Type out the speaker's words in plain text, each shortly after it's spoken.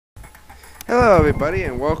Hello everybody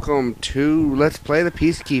and welcome to Let's Play the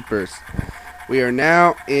Peacekeepers. We are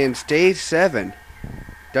now in Stage 7,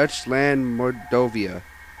 Deucthland Moldavia.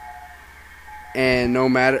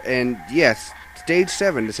 And yes, Stage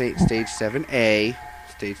 7, this ain't Stage 7A,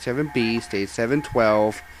 Stage 7B, Stage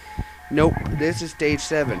 712. Nope, this is Stage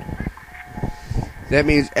 7. That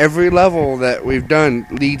means every level that we've done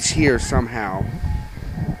leads here somehow.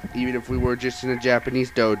 Even if we were just in a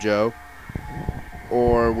Japanese dojo,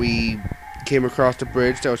 or we came across a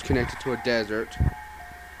bridge that was connected to a desert.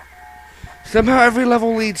 Somehow every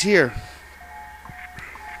level leads here.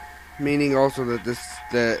 Meaning also that this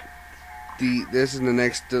is the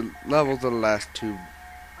next levels of the last two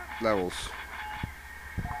levels.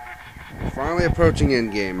 Finally approaching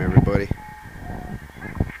endgame, everybody.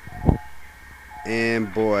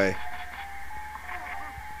 And boy,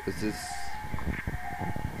 is this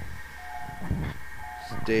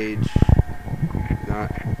stage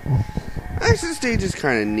not... Actually, the stage is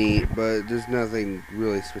kind of neat, but there's nothing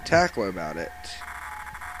really spectacular about it.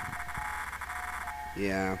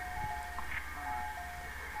 Yeah.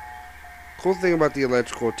 Cool thing about the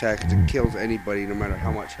electrical attack is it kills anybody no matter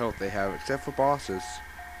how much health they have, except for bosses.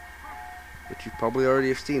 But you probably already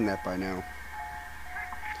have seen that by now.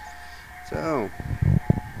 So...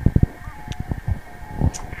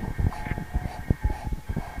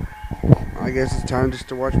 I guess it's time just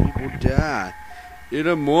to watch people die. In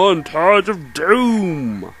a montage of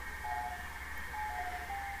doom.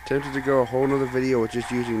 Tempted to go a whole nother video with just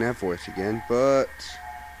using that voice again, but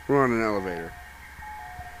we're on an elevator.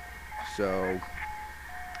 So,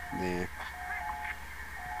 nah.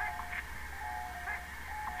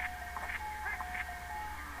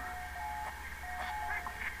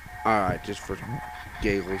 Alright, just for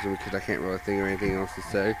giggles and because I can't really think of anything else to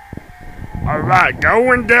say. Alright,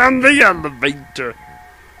 going down the elevator.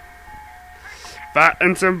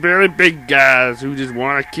 Fighting some really big guys who just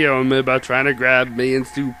want to kill me by trying to grab me and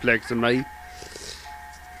suplexing me.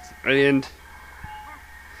 And,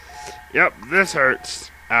 yep, this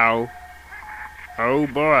hurts. Ow. Oh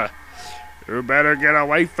boy. You better get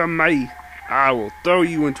away from me. I will throw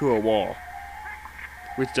you into a wall.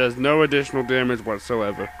 Which does no additional damage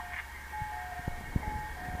whatsoever.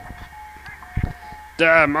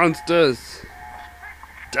 Die, monsters.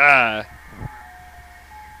 Die.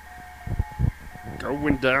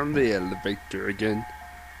 Going down the elevator again.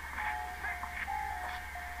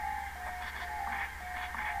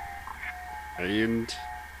 And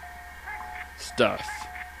stuff.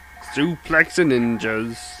 Suplexing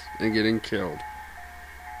ninjas and getting killed.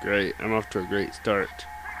 Great, I'm off to a great start.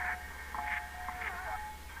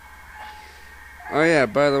 Oh yeah,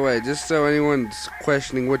 by the way, just so anyone's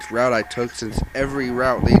questioning which route I took, since every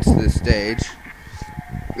route leads to this stage,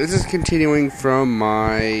 this is continuing from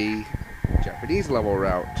my Japanese level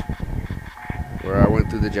route, where I went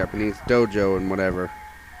through the Japanese dojo and whatever.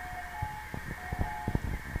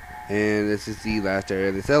 And this is the last area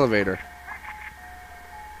of this elevator.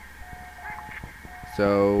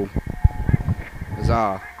 So,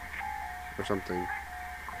 huzzah, or something.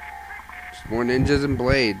 Just more ninjas and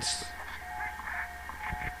blades.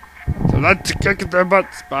 So let's kick their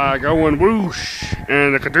butts by going whoosh,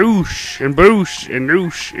 and a kadoosh, and boosh, and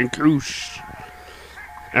noosh, and koosh.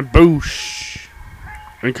 And boosh,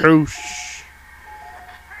 and koosh,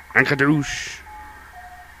 and kadoosh.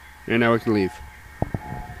 And now we can leave.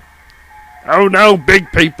 Oh no, big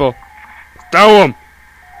people! Throw them!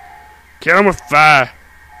 Kill them with fire!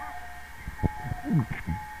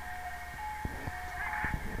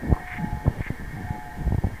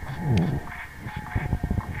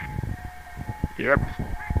 Yep.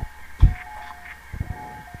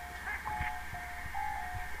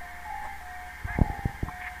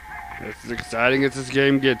 That's as exciting as this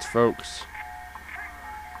game gets, folks.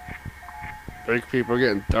 Big people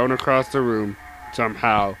getting thrown across the room,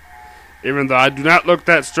 somehow. Even though I do not look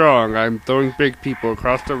that strong, I'm throwing big people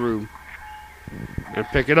across the room. And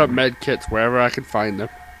picking up med kits wherever I can find them.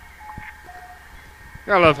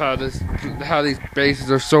 I love how these bases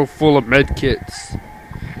are so full of med kits.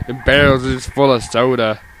 And barrels are just full of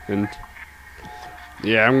soda. And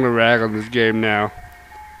yeah, I'm gonna rag on this game now.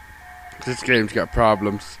 This game's got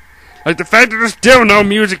problems. Like the fact that there's still no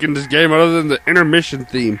music in this game other than the intermission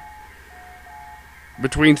theme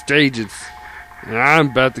between stages. And I'm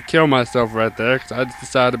about to kill myself right there because I just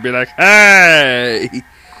decided to be like, hey,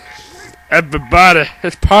 everybody,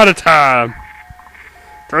 it's party time.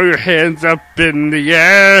 Throw your hands up in the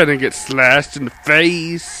air and get slashed in the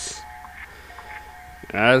face.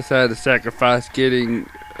 I decided to sacrifice getting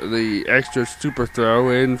the extra super throw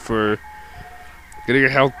in for getting a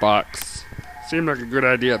health box. Seemed like a good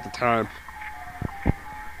idea at the time.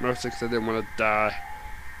 Mostly because I didn't want to die.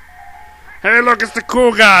 Hey, look, it's the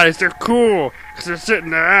cool guys. They're cool. Because they're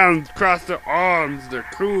sitting around across their arms. They're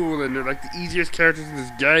cool, and they're like the easiest characters in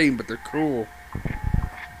this game, but they're cool.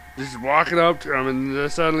 Just walking up to them, and they're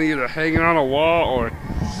suddenly either hanging on a wall or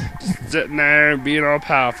just sitting there and being all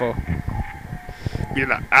powerful. Being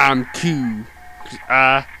like, I'm cool.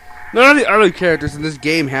 None of the other characters in this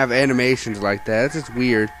game have animations like that. It's just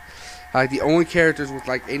weird. Like, the only characters with,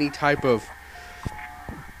 like, any type of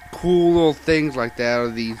cool little things like that are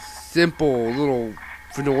these simple little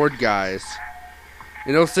Fnord guys.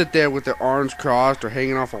 And they'll sit there with their arms crossed or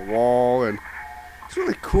hanging off a wall, and it's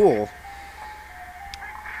really cool.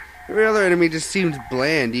 Every other enemy just seems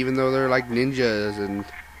bland, even though they're like ninjas and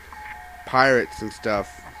pirates and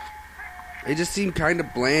stuff. They just seem kind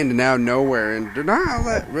of bland and out of nowhere, and they're not all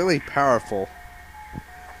that really powerful.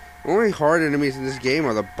 The only hard enemies in this game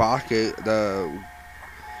are the Baka, the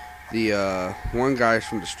one guys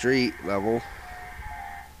from the street level.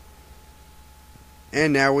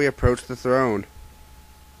 And now we approach the throne.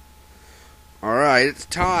 Alright, it's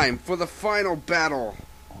time for the final battle.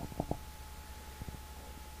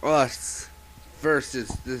 Us versus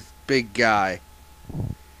this big guy.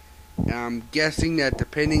 And I'm guessing that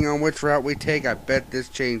depending on which route we take, I bet this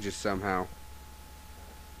changes somehow.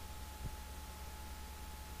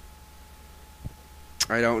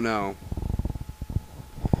 I don't know.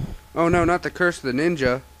 Oh no, not the curse of the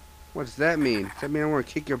ninja. What does that mean? Does that mean I want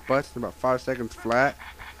to kick your butts in about 5 seconds flat?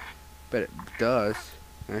 Bet it does.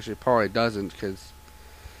 Actually, it probably doesn't, because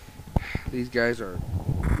these guys are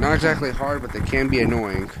not exactly hard, but they can be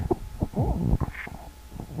annoying.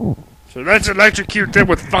 So let's electrocute them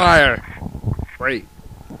with fire. Wait.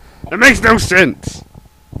 That makes no sense.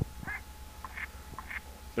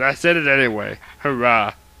 But I said it anyway.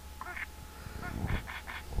 Hurrah.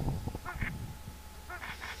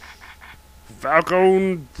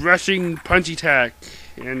 Falcon rushing punch attack.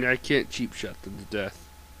 And I can't cheap shot them to death.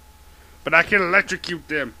 But I can electrocute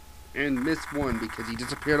them. And miss one because he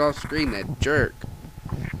disappeared off screen, that jerk.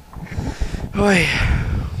 Oy.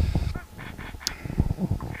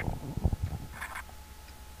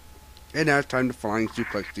 And now it's time to flying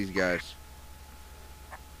suplex these guys.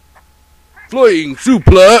 Flying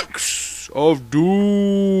suplex of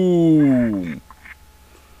doom.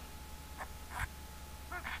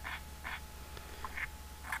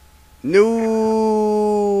 No,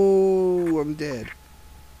 I'm dead.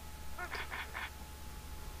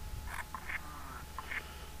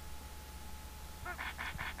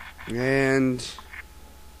 And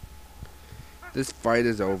this fight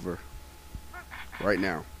is over. Right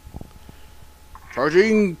now.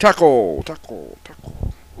 Charging tackle. Tackle.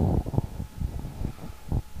 Tackle.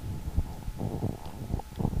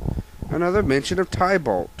 Another mention of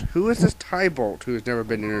Tybolt. Who is this Tybolt who has never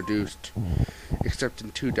been introduced? Except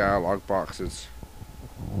in 2 dialogue boxes.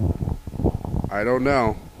 I don't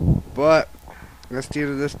know. But let's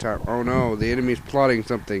do it this time. Oh no, the enemy's plotting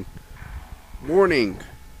something. Warning.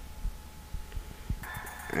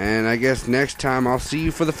 And I guess next time I'll see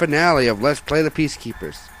you for the finale of Let's Play the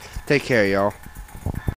Peacekeepers. Take care, y'all.